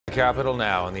Capital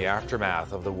now in the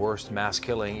aftermath of the worst mass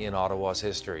killing in Ottawa's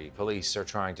history. Police are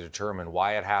trying to determine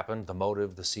why it happened, the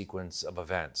motive, the sequence of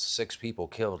events. 6 people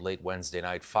killed late Wednesday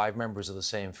night, 5 members of the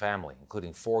same family,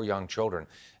 including 4 young children,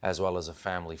 as well as a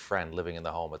family friend living in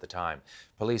the home at the time.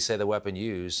 Police say the weapon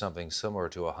used something similar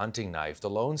to a hunting knife. The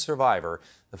lone survivor,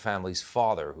 the family's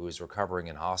father, who is recovering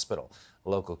in hospital. A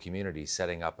local community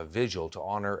setting up a vigil to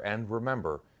honor and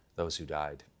remember those who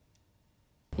died.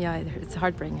 Yeah, it's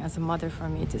heartbreaking as a mother for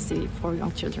me to see 4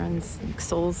 young children's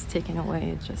souls taken away.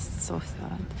 It's just so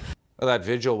sad. Well, that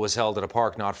vigil was held at a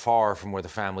park not far from where the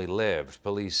family lived.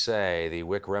 Police say the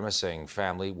Wick-Remising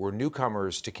family were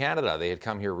newcomers to Canada. They had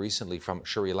come here recently from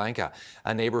Sri Lanka.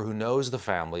 A neighbor who knows the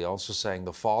family also saying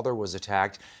the father was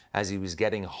attacked as he was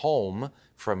getting home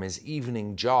from his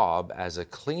evening job as a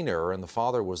cleaner, and the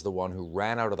father was the one who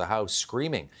ran out of the house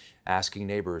screaming, asking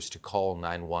neighbors to call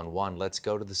 911. Let's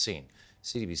go to the scene.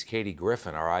 CTV's Katie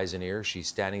Griffin, our eyes and ears. She's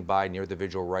standing by near the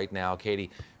vigil right now. Katie,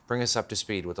 bring us up to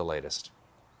speed with the latest.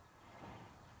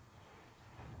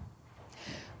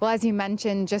 Well, as you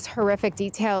mentioned, just horrific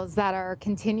details that are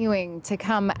continuing to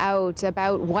come out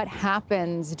about what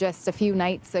happened just a few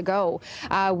nights ago.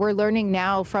 We're learning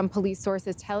now from police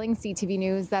sources telling CTV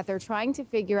News that they're trying to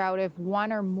figure out if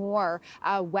one or more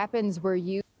weapons were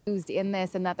used in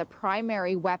this, and that the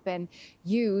primary weapon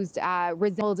used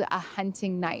resembled a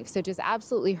hunting knife. So just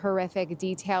absolutely horrific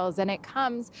details, and it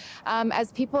comes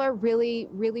as people are really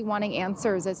wanting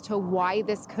answers as to why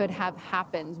this could have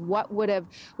happened, what would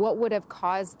have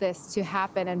caused this to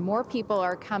happen. And more people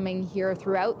are coming here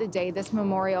throughout the day. This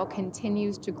memorial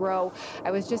continues to grow.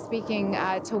 I was just speaking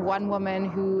to one woman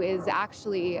who is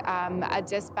actually a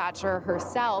dispatcher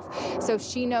herself, so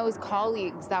she knows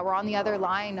colleagues that were on the other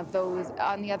line of those,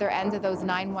 on the other end of those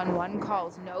 911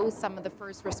 calls, knows some of the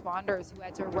first responders who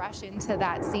had to rush into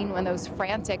that scene when those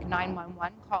frantic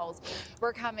 911 calls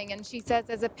were coming. And she says,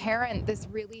 as a parent, this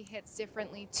really hits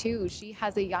differently too. She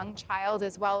has a young child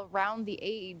as well, around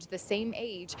the same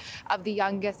age of the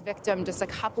youngest victim, just a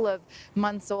couple of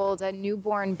months old, a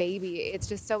newborn baby. It's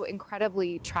just so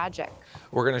incredibly tragic.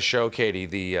 We're going to show Katie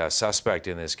the suspect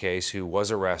in this case, who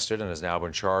was arrested and has now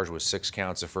been charged with 6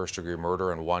 counts of first-degree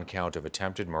murder and 1 count of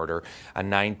attempted murder. A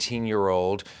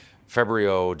 19-year-old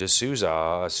Fabio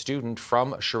D'Souza, a student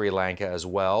from Sri Lanka as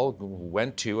well,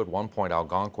 went to, at one point,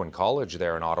 Algonquin College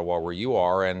there in Ottawa, where you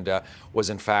are, and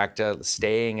was in fact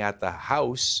staying at the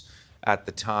house at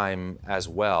the time as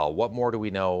well. What more do we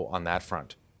know on that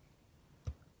front?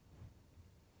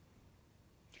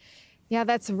 Yeah,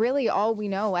 that's really all we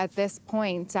know at this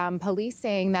point. Police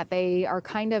saying that they are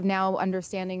kind of now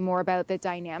understanding more about the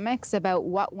dynamics about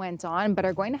what went on, but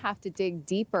are going to have to dig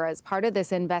deeper as part of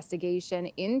this investigation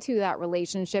into that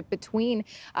relationship between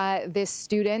this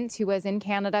student who was in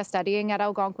Canada studying at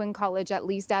Algonquin College, at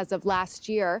least as of last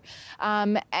year,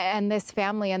 and this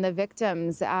family and the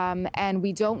victims. And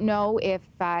we don't know if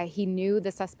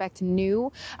the suspect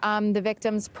knew the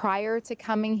victims prior to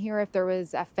coming here, if there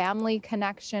was a family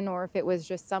connection, or if it was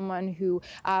just someone who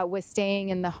was staying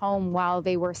in the home while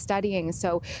they were studying.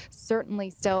 So certainly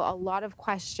still a lot of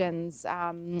questions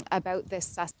about this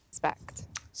suspect.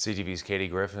 CTV's Katie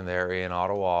Griffin there in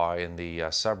Ottawa, in the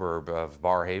suburb of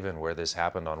Barrhaven, where this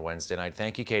happened on Wednesday night.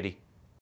 Thank you, Katie.